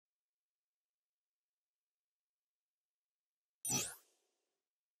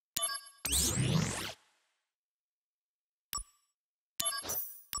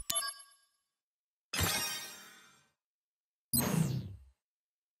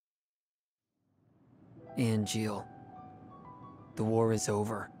And Jill, the war is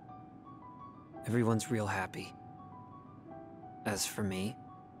over. Everyone's real happy. As for me...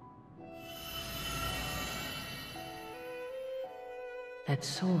 That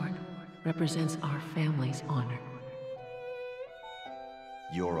sword represents our family's honor.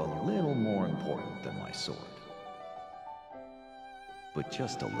 You're a little more important than my sword. But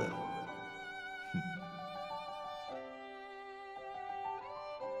just a little.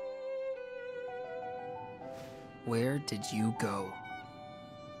 Where did you go?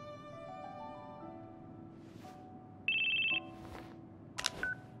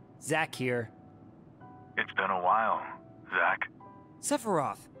 Zack here. It's been a while, Zack.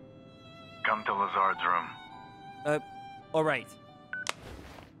 Sephiroth. Come to Lazard's room. Alright.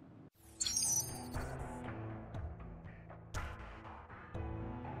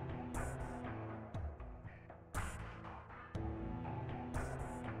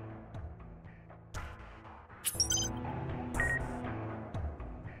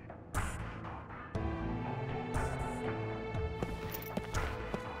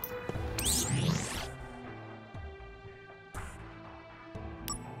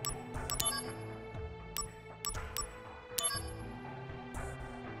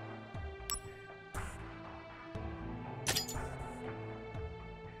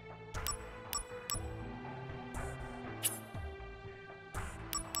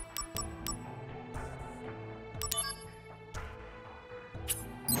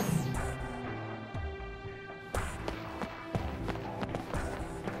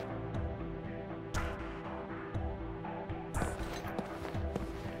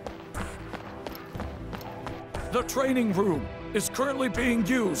 The training room is currently being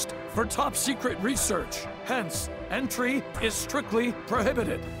used for top-secret research. Hence, entry is strictly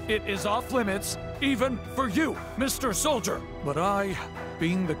prohibited. It is off-limits, even for you, Mr. Soldier. But I,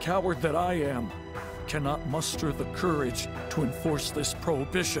 being the coward that I am, cannot muster the courage to enforce this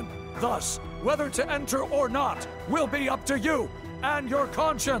prohibition. Thus, whether to enter or not will be up to you and your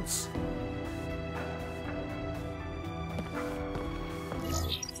conscience.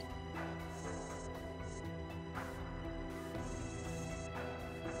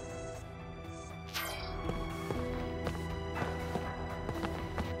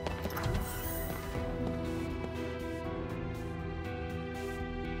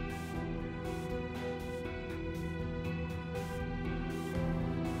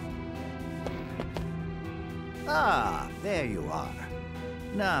 Ah, there you are.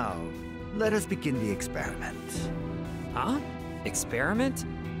 Now, let us begin the experiment. Huh? Experiment?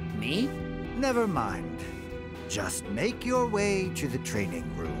 Me? Never mind. Just make your way to the training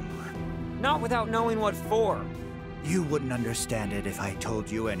room. Not without knowing what for. You wouldn't understand it if I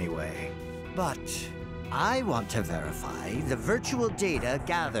told you anyway. But I want to verify the virtual data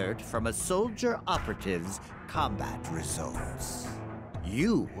gathered from a soldier operative's combat results.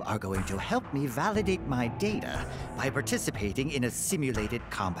 You are going to help me validate my data by participating in a simulated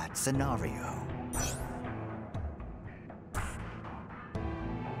combat scenario.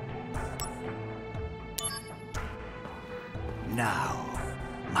 Now,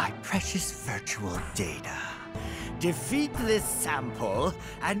 my precious virtual data. Defeat this sample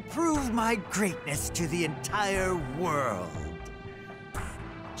and prove my greatness to the entire world.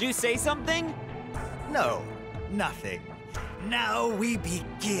 Did you say something? No, nothing. Now we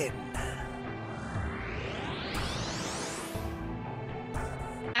begin.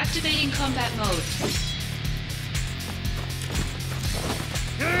 Activating combat mode.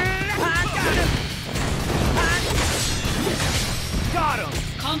 Got him!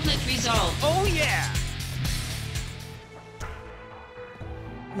 Conflict resolved. Oh yeah!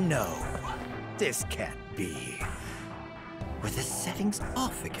 No, this can't be. Were the settings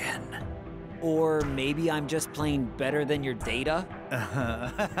off again? Or maybe I'm just playing better than your data?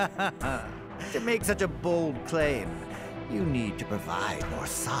 To make such a bold claim, you need to provide more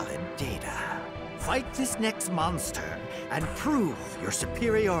solid data. Fight this next monster and prove your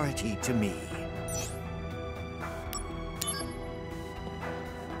superiority to me.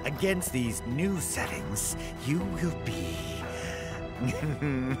 Against these new settings, you will be...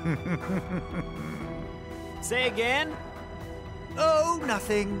 Say again? Oh,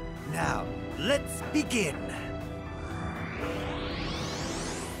 nothing. Now, let's begin.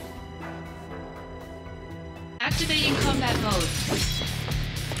 Activating combat mode.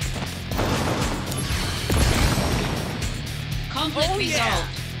 Conflict resolved.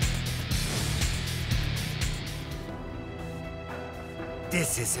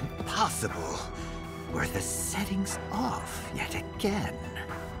 This is impossible. Were the settings off yet again?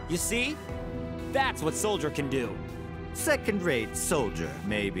 You see? That's what Soldier can do. Second-rate soldier,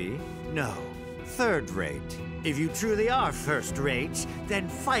 maybe. No. third rate. If you truly are first rate, then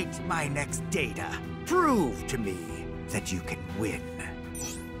fight my next data. Prove to me that you can win.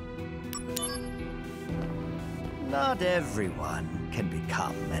 Not everyone can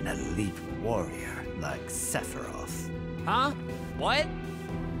become an elite warrior like Sephiroth. Huh? What?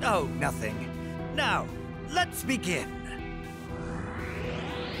 Oh, nothing. Now, let's begin.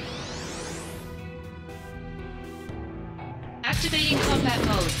 Activating combat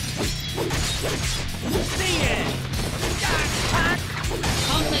mode. VII!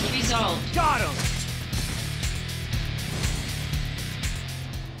 Conflict resolved. Got him!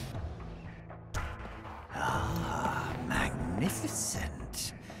 Ah,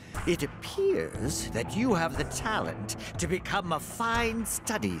 magnificent. It appears that you have the talent to become a fine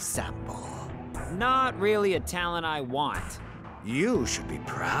study sample. Not really a talent I want. You should be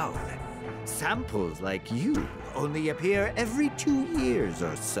proud. Samples like you only appear every 2 years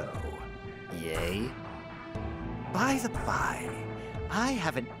or so. Yay. By the by, I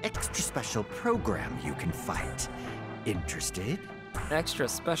have an extra special program you can fight. Interested? Extra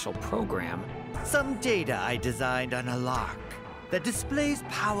special program? Some data I designed on a lark that displays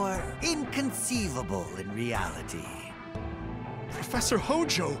power inconceivable in reality. Professor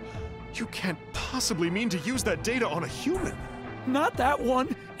Hojo, you can't possibly mean to use that data on a human. Not that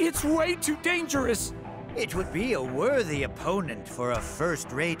one! It's way too dangerous! It would be a worthy opponent for a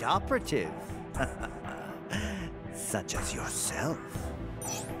first-rate operative. Such as yourself.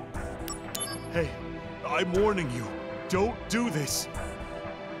 Hey, I'm warning you, don't do this.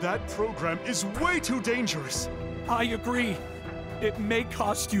 That program is way too dangerous. I agree. It may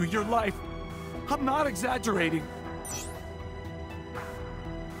cost you your life. I'm not exaggerating.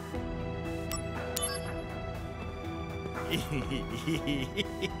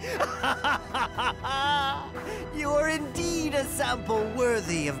 You are indeed a sample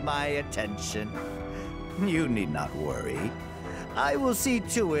worthy of my attention. You need not worry. I will see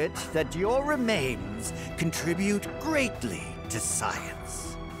to it that your remains contribute greatly to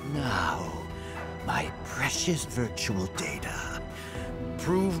science. Now, my precious virtual data,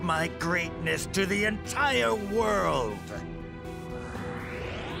 prove my greatness to the entire world.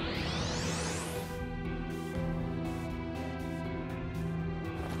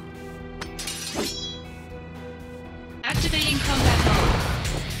 Activating combat mode.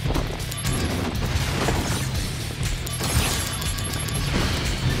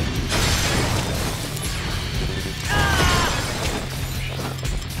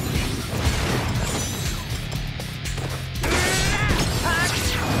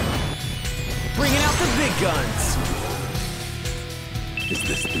 Bringing out the big guns! Is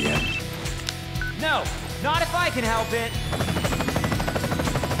this the end? No, not if I can help it!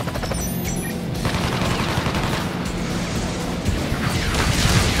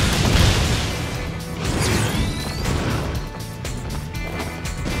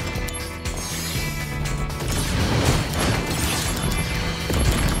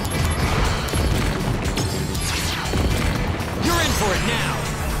 You're in for it now!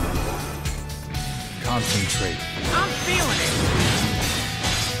 Concentrate. I'm feeling it!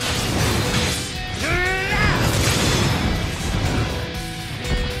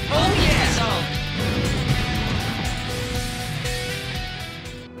 Conflict resolved.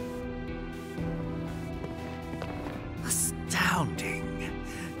 Astounding.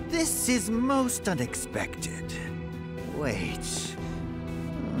 This is most unexpected. Wait.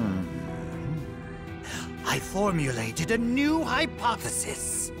 I formulated a new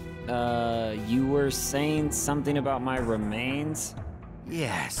hypothesis. You were saying something about my remains?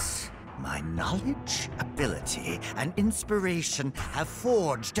 Yes. My knowledge, ability, and inspiration have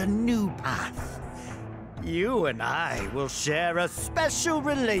forged a new path. You and I will share a special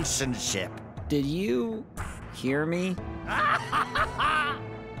relationship. Did you hear me?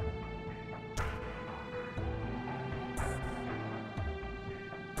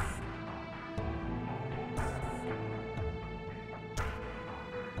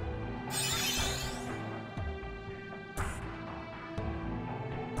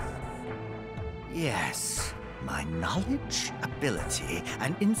 Yes, my knowledge, ability,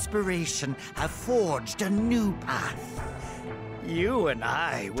 and inspiration have forged a new path. You and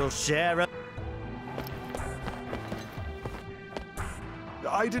I will share a...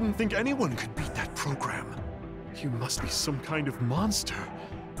 I didn't think anyone could beat that program. You must be some kind of monster.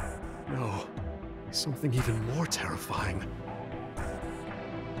 No, something even more terrifying.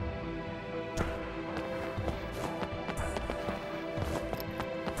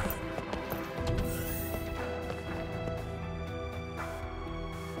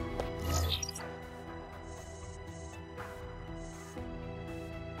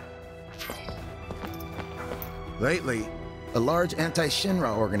 Lately, a large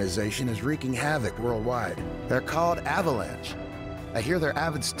anti-Shinra organization is wreaking havoc worldwide. They're called Avalanche. I hear they're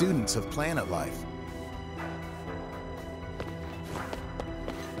avid students of planet life.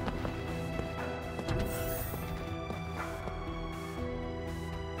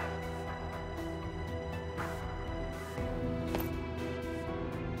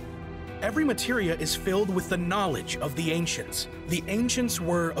 Every materia is filled with the knowledge of the Ancients. The Ancients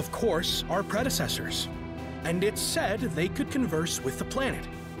were, of course, our predecessors. And it's said they could converse with the planet.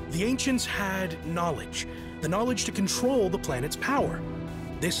 The Ancients had knowledge, the knowledge to control the planet's power.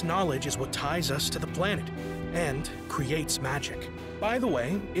 This knowledge is what ties us to the planet, and creates magic. By the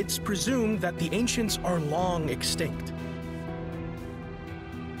way, it's presumed that the Ancients are long extinct.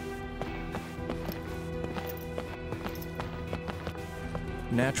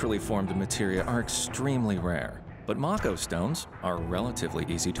 Naturally formed materia are extremely rare, but Mako stones are relatively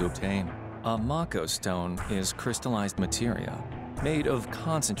easy to obtain. A Mako stone is crystallized materia, made of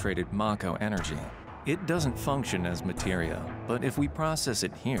concentrated Mako energy. It doesn't function as materia, but if we process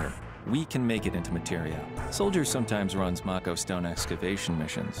it here, we can make it into materia. Soldier sometimes runs Mako stone excavation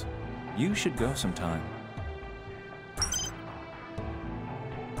missions. You should go sometime.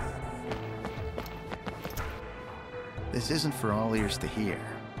 This isn't for all ears to hear,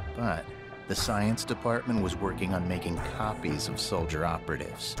 but the science department was working on making copies of soldier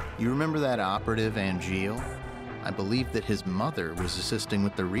operatives. You remember that operative, Angeal? I believe that his mother was assisting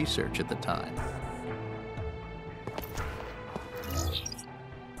with the research at the time.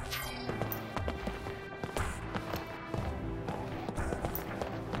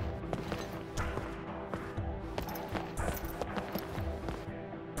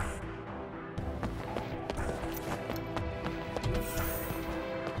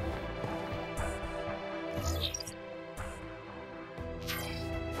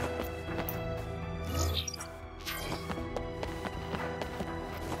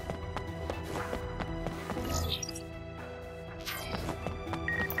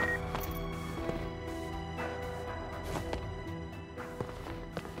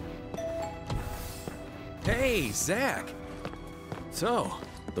 Hey, Zack! So,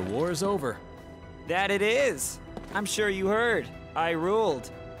 the war is over. That it is! I'm sure you heard. I ruled.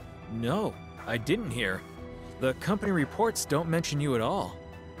 No, I didn't hear. The company reports don't mention you at all.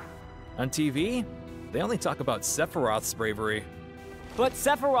 On TV, they only talk about Sephiroth's bravery. But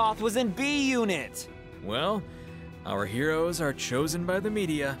Sephiroth was in B Unit! Well, our heroes are chosen by the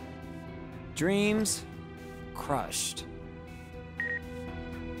media. Dreams crushed.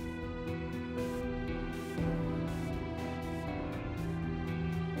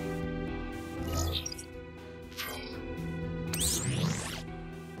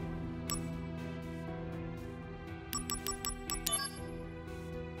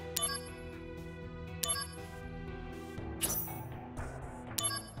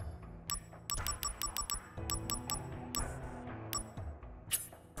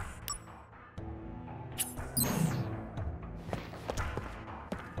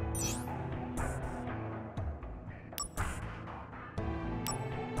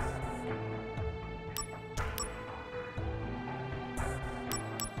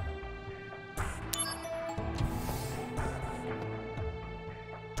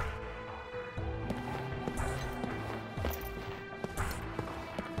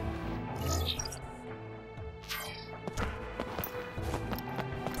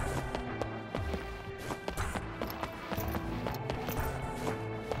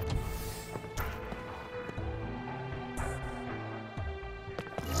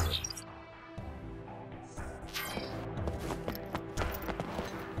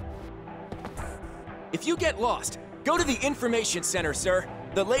 If you get lost, go to the Information Center, sir.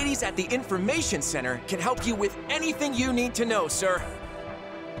 The ladies at the Information Center can help you with anything you need to know, sir.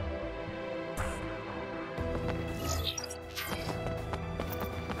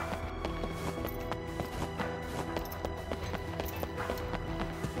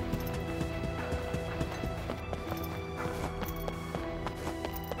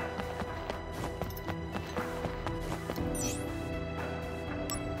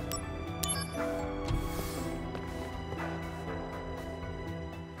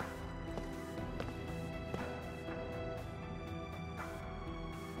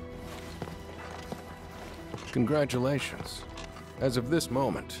 Congratulations. As of this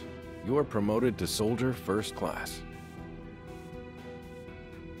moment, you are promoted to Soldier First Class.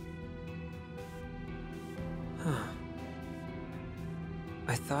 Huh.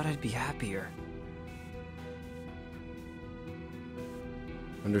 I thought I'd be happier.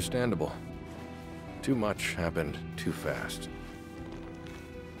 Understandable. Too much happened too fast.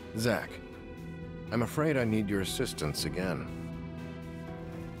 Zack, I'm afraid I need your assistance again.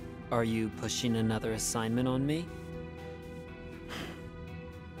 Are you pushing another assignment on me?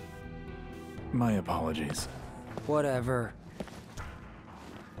 My apologies. Whatever.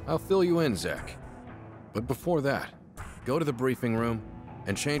 I'll fill you in, Zack. But before that, go to the briefing room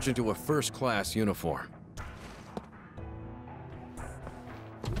and change into a first-class uniform.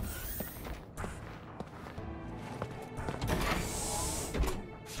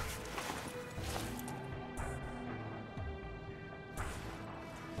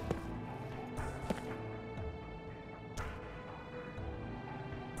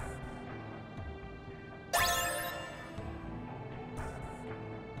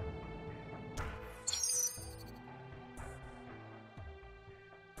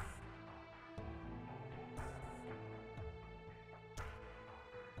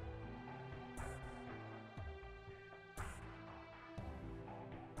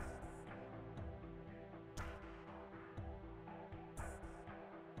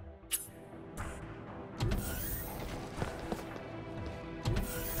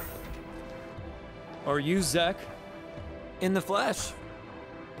 Are you Zack? In the flesh.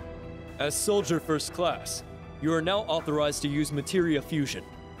 As Soldier First Class, you are now authorized to use Materia Fusion.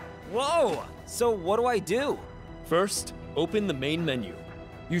 Whoa! So what do I do? First, open the main menu.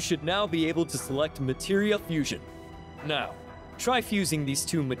 You should now be able to select Materia Fusion. Now, try fusing these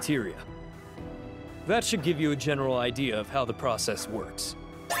two materia. That should give you a general idea of how the process works.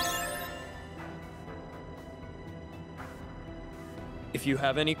 If you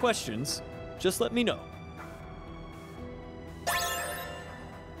have any questions, just let me know.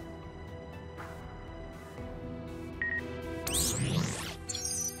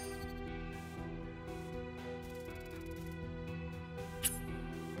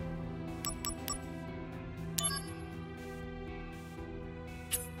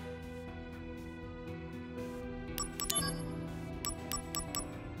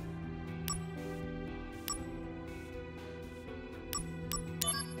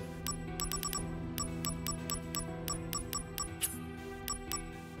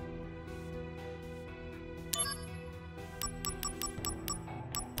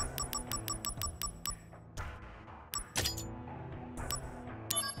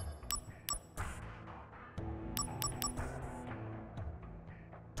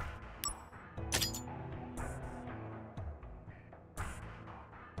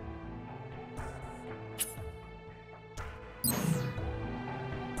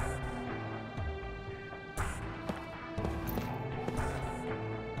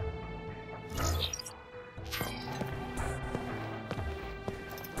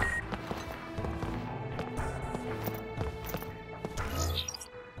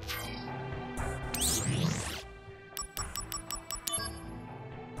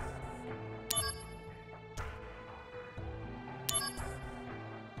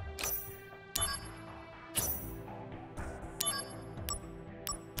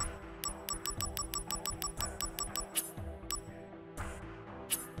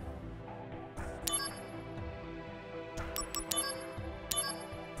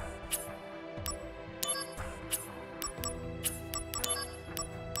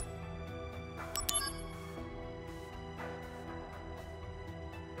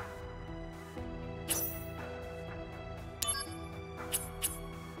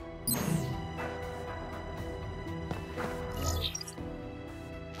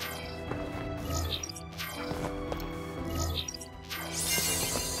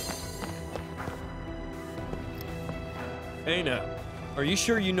 Hey now, are you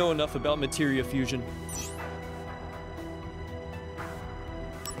sure you know enough about Materia Fusion?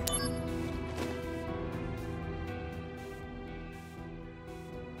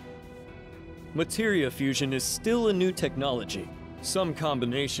 Materia Fusion is still a new technology. Some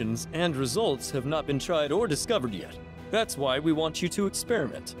combinations and results have not been tried or discovered yet. That's why we want you to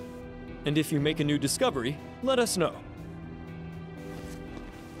experiment. And if you make a new discovery, let us know.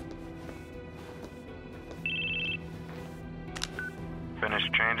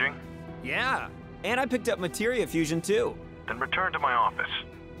 Finished changing? Yeah, and I picked up Materia Fusion too. Then return to my office.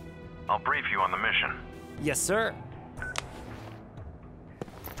 I'll brief you on the mission. Yes, sir.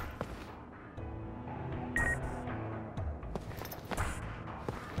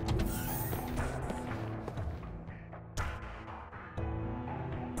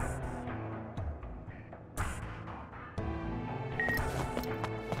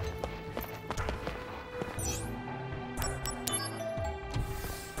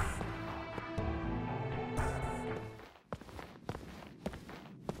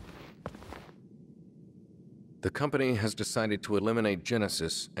 The company has decided to eliminate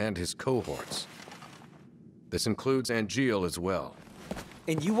Genesis and his cohorts. This includes Angeal as well.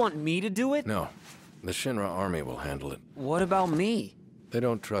 And you want me to do it? No. The Shinra army will handle it. What about me? They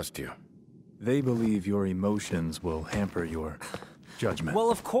don't trust you. They believe your emotions will hamper your judgment.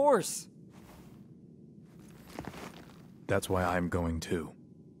 Well, of course. That's why I'm going too.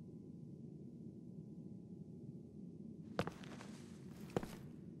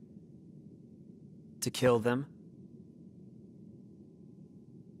 To kill them?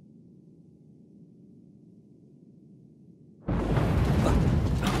 An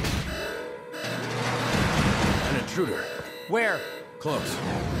intruder. Where? Close.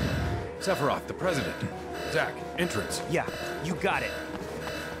 Sephiroth, the president. Zack, entrance. Yeah, you got it.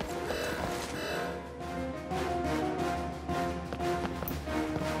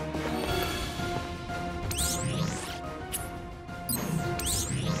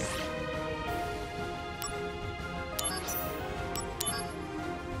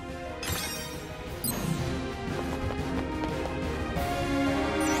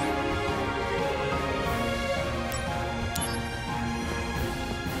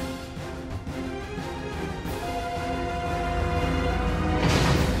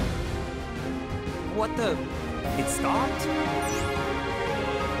 What the? It stopped?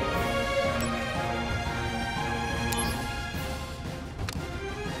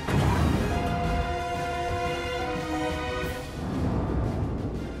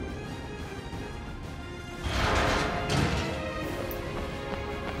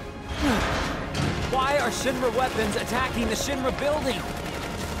 Why are Shinra weapons attacking the Shinra building?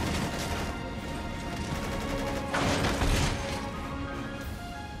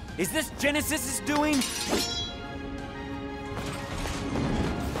 Is this Genesis's doing?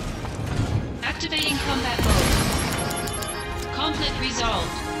 Activating combat mode. Conflict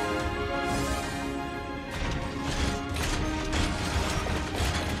resolved.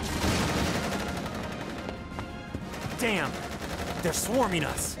 Damn! They're swarming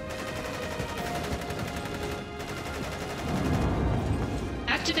us!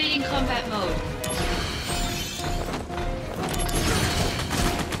 Activating combat mode.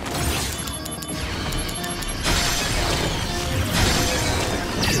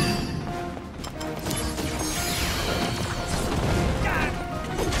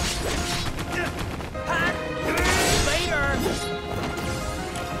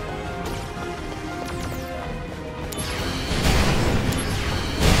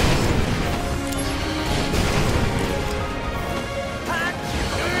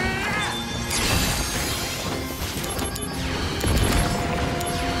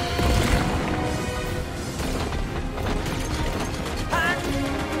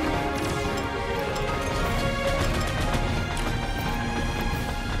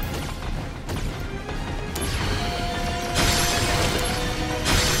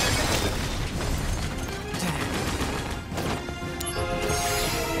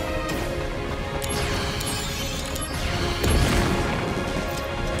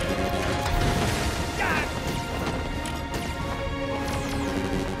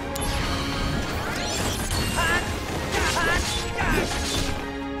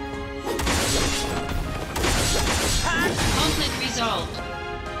 Conflict resolved.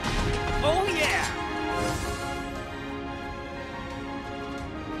 Oh yeah!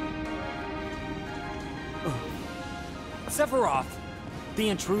 Sephiroth, the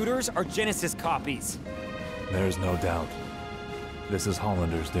intruders are Genesis copies. There's no doubt. This is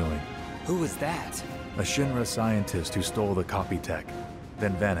Hollander's doing. Who is that? A Shinra scientist who stole the copy tech,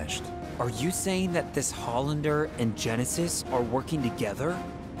 then vanished. Are you saying that this Hollander and Genesis are working together?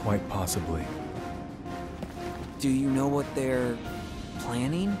 Quite possibly. Do you know what they're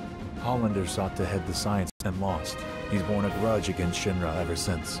planning? Hollander sought to head the science and lost. He's borne a grudge against Shinra ever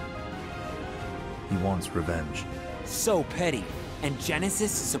since. He wants revenge. So petty. And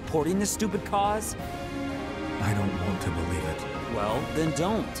Genesis is supporting the stupid cause? I don't want to believe it. Well, then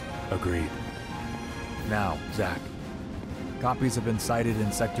don't. Agreed. Now, Zack. Copies have been sighted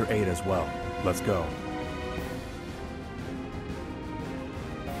in Sector 8 as well. Let's go.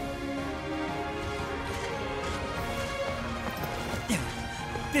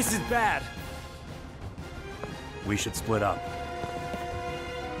 This is bad. We should split up.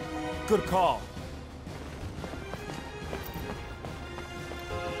 Good call.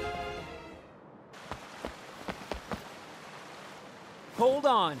 Hold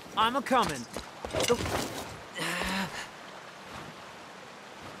on, I'm a-comin'.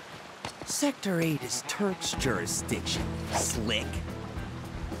 Sector 8 is Turk's jurisdiction, slick.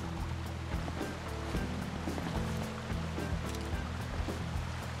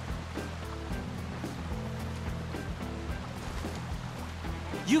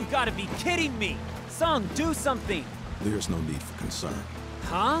 You've got to be kidding me! Sung, do something! There's no need for concern.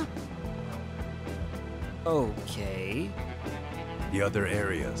 Huh? Okay. The other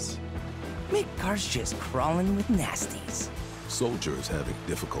areas. Midgar's just crawling with nasties. Soldier is having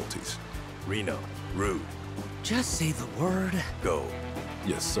difficulties. Reno, Rude. Just say the word. Go.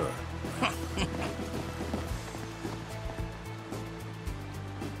 Yes, sir.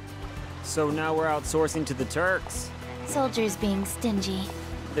 So now we're outsourcing to the Turks. Soldiers being stingy.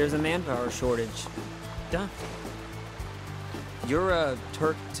 There's a manpower shortage. Done. You're a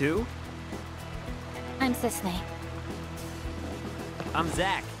Turk too? I'm Cissnei. I'm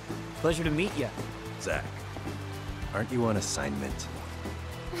Zack. Pleasure to meet you. Zack, aren't you on assignment?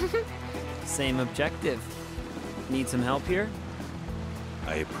 Same objective. Need some help here?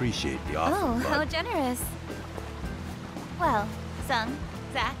 I appreciate the offer, Oh, but how generous. Well, Sung,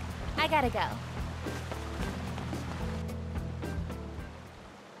 Zack, I gotta go.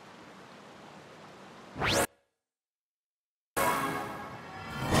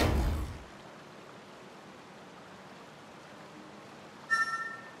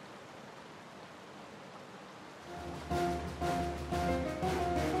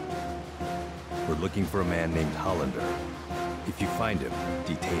 we're looking for a man named Hollander. If you find him,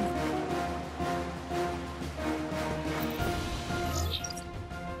 detain him.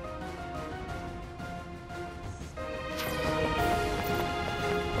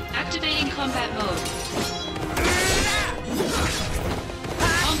 Activating combat mode.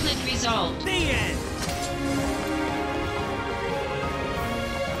 Conflict resolved. The end!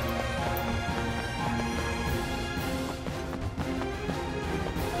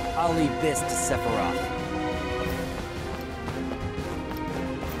 I'll leave this to Sephiroth.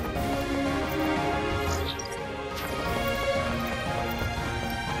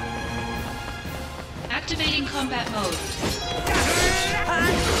 Activating combat mode.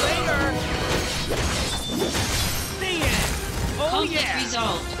 Later! The end! Oh Conflict yeah!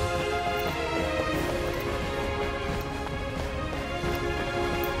 resolved.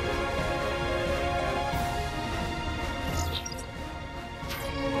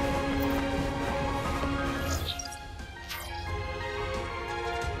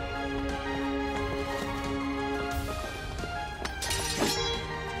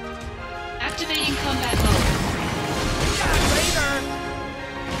 Activating combat mode. Later!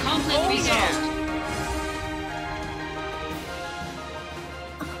 Conflict resolved.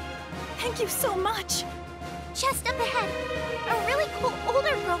 Thank you so much. Just up ahead, a really cool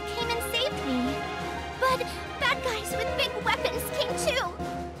older girl came and saved me. But bad guys with big weapons came too.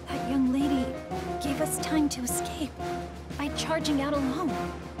 That young lady gave us time to escape by charging out alone.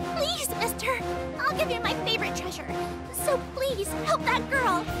 Please, mister. I'll give you my favorite treasure. So please, help that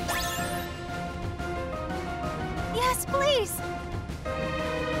girl. Yes, please.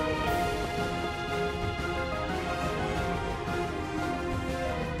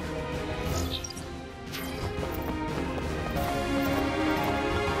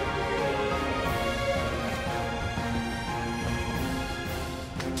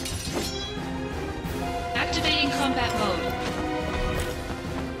 Activating combat mode.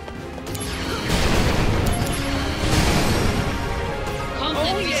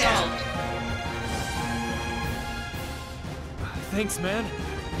 Conflict resolved. Thanks, man.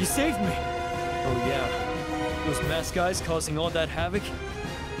 You saved me. Oh yeah, those masked guys causing all that havoc?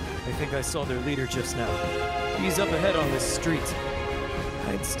 I think I saw their leader just now. He's up ahead on this street.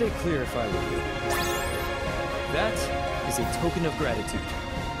 I'd stay clear if I were you. That is a token of gratitude.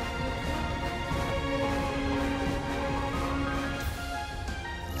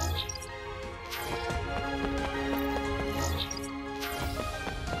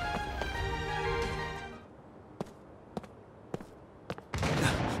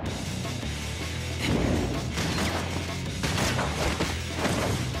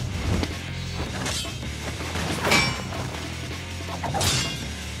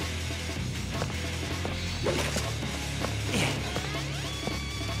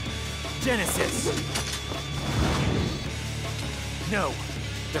 Genesis! No,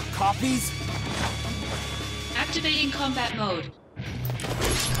 they're copies? Activating combat mode.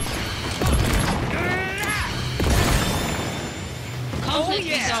 Conflict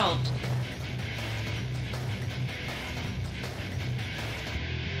resolved.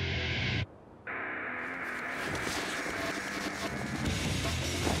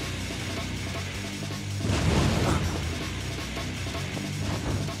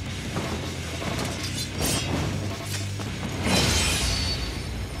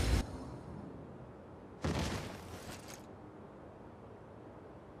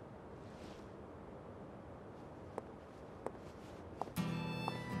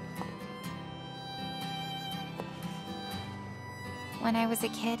 When I was a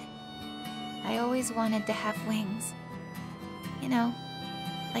kid, I always wanted to have wings. You know,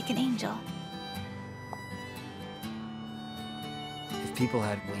 like an angel. If people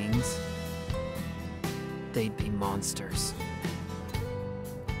had wings, they'd be monsters.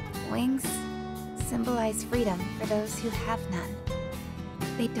 Wings symbolize freedom for those who have none.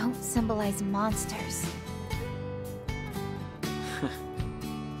 They don't symbolize monsters.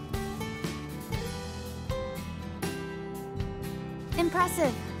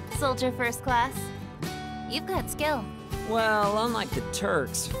 Impressive, Soldier First Class. You've got skill. Well, unlike the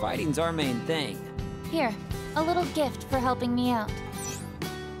Turks, fighting's our main thing. Here, a little gift for helping me out.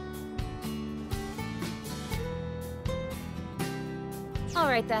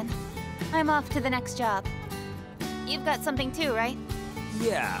 Alright then. I'm off to the next job. You've got something too, right?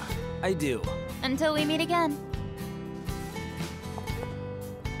 Yeah, I do. Until we meet again.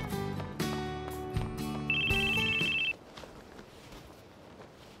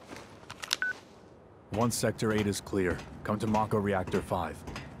 Once Sector 8 is clear, come to Mako Reactor 5.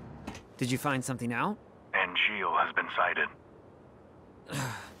 Did you find something out? Angeal has been sighted.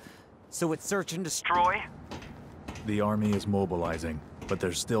 So it's search and destroy? The army is mobilizing, but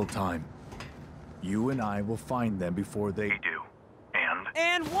there's still time. You and I will find them before they do. And?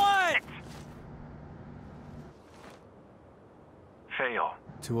 And what? Fail.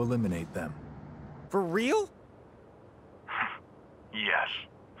 to eliminate them. For real? Yes,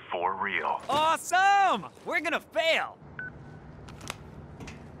 for real. Awesome! We're gonna fail!